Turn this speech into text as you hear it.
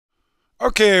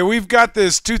Okay, we've got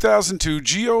this 2002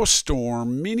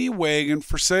 Geostorm mini wagon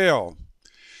for sale.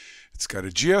 It's got a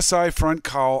GSI front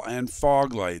cowl and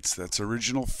fog lights. That's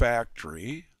original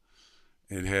factory.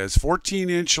 It has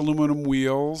 14-inch aluminum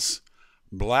wheels,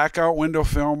 blackout window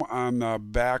film on the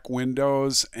back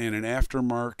windows, and an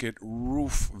aftermarket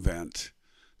roof vent.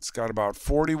 It's got about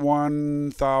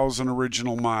 41,000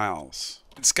 original miles.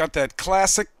 It's got that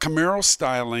classic Camaro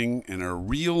styling and a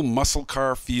real muscle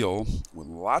car feel with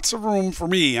lots of room for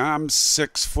me. I'm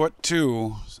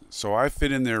 6'2", so I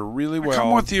fit in there really well. I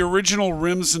come with the original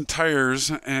rims and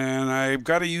tires, and I've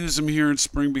got to use them here in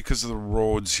spring because of the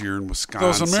roads here in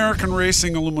Wisconsin. Those American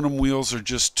Racing aluminum wheels are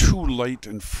just too light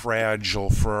and fragile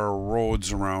for our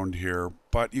roads around here.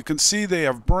 But you can see they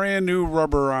have brand new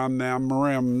rubber on them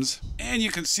rims, and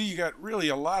you can see you got really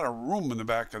a lot of room in the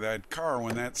back of that car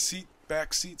when that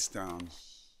back seat's down.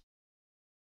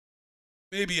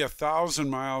 Maybe 1,000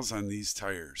 miles on these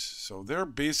tires, so they're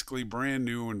basically brand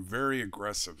new and very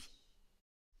aggressive.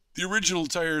 The original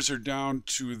tires are down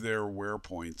to their wear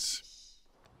points.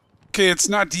 Okay, it's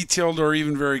not detailed or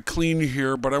even very clean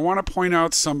here, but I want to point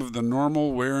out some of the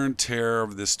normal wear and tear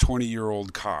of this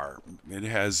 20-year-old car. It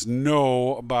has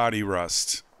no body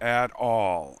rust at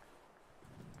all.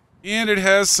 And it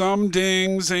has some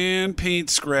dings and paint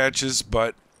scratches,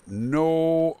 but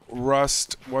no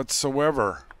rust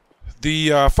whatsoever.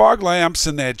 The fog lamps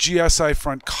in that GSI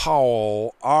front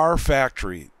cowl are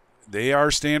factory. They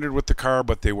are standard with the car,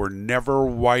 but they were never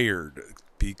wired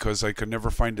because I could never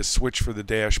find a switch for the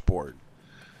dashboard.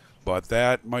 But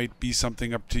that might be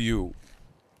something up to you.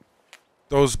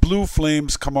 Those blue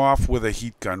flames come off with a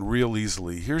heat gun real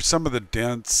easily. Here's some of the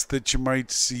dents that you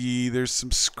might see. There's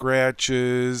some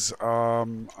scratches.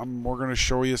 We're going to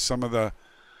show you some of the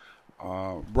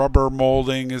rubber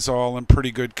molding is all in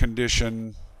pretty good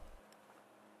condition.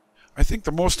 I think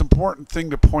the most important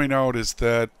thing to point out is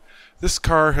that this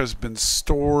car has been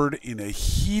stored in a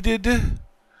heated,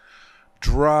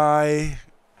 dry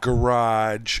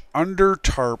garage under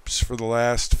tarps for the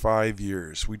last 5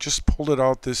 years. We just pulled it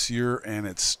out this year and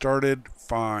it started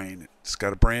fine. It's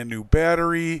got a brand new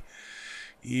battery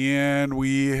and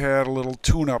we had a little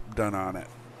tune-up done on it.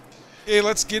 Okay,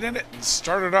 let's get in it and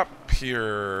start it up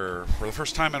here for the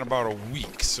first time in about a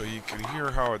week so you can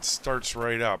hear how it starts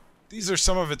right up. These are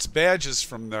some of its badges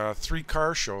from the 3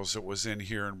 car shows it was in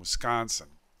here in Wisconsin.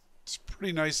 It's a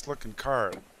pretty nice looking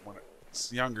car when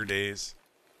it's younger days.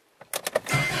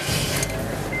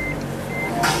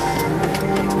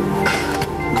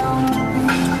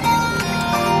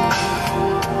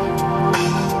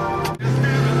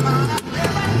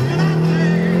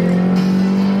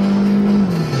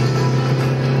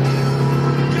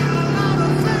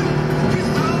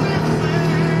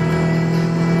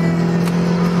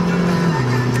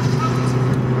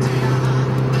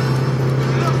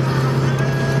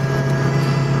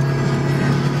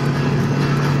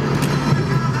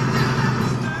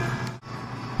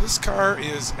 This car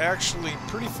is actually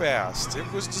pretty fast. It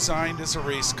was designed as a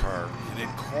race car and it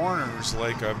corners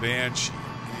like a Banshee,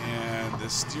 and the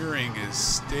steering is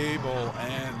stable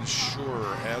and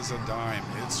sure as a dime.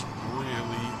 It's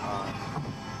really a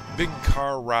big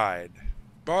car ride,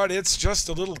 but it's just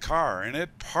a little car and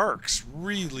it parks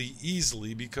really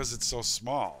easily because it's so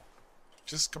small.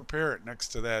 Just compare it next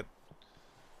to that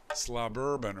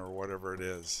Suburban or whatever it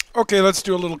is. Okay, let's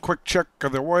do a little quick check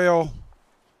of the oil.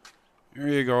 There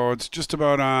you go. It's just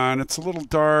about on. It's a little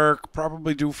dark.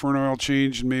 Probably due for an oil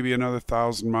change in maybe another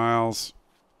 1,000 miles.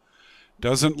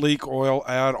 Doesn't leak oil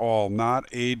at all. Not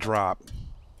a drop.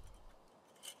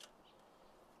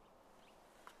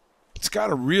 It's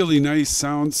got a really nice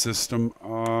sound system.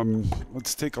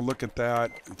 Let's take a look at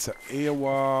that. It's an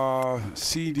AOA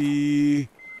CD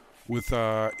with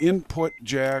an input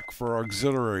jack for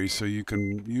auxiliary, so you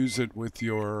can use it with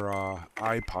your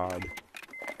iPod.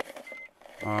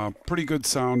 Pretty good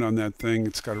sound on that thing.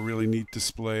 It's got a really neat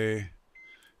display.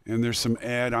 And there's some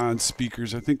add-on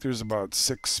speakers. I think there's about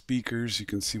 6 speakers. You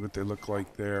can see what they look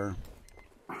like there.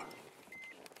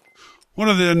 One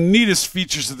of the neatest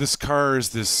features of this car is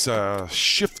this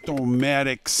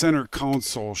shift-o-matic center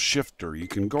console shifter. You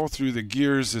can go through the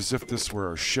gears as if this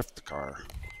were a shift car.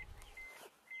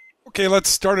 Okay, let's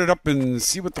start it up and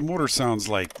see what the motor sounds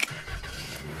like.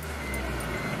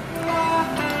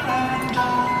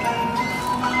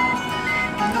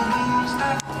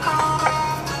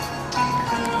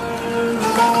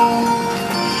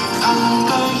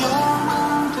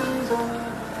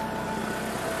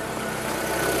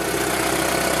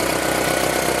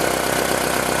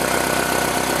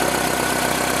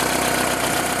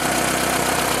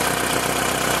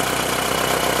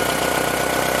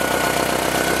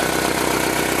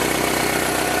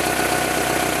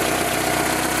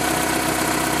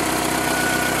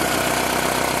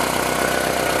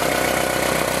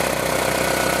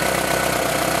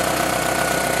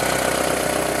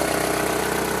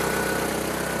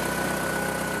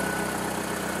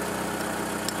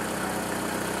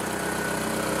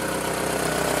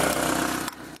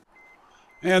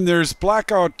 And there's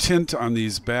blackout tint on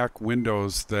these back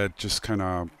windows that just kind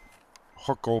of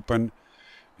hook open.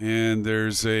 And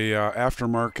there's a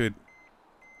aftermarket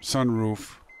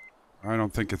sunroof. I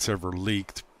don't think it's ever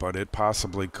leaked, but it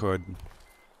possibly could.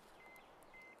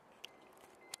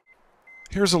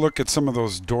 Here's a look at some of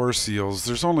those door seals.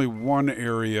 There's only one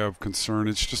area of concern.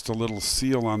 It's just a little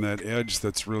seal on that edge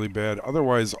that's really bad.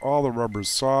 Otherwise, all the rubber's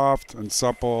soft and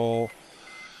supple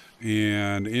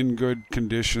and in good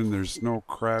condition. There's no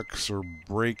cracks or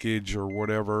breakage or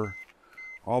whatever.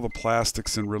 All the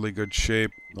plastic's in really good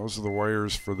shape. Those are the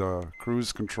wires for the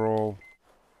cruise control.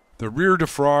 The rear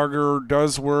defrogger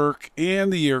does work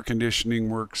and the air conditioning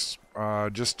works.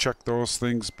 Just check those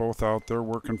things both out. They're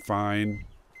working fine.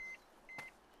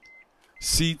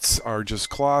 Seats are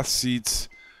just cloth seats,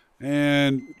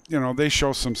 and you know, they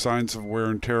show some signs of wear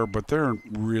and tear, but they're in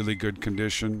really good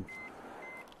condition.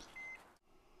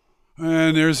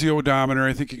 And there's the odometer.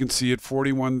 I think you can see it,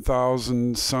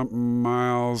 41,000 something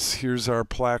miles. Here's our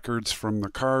placards from the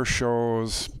car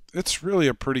shows. It's really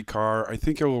a pretty car. I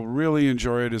think you'll really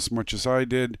enjoy it as much as I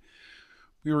did.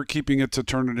 We were keeping it to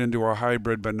turn it into a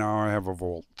hybrid, but now I have a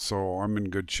Volt, so I'm in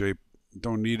good shape.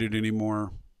 Don't need it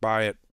anymore. Buy it.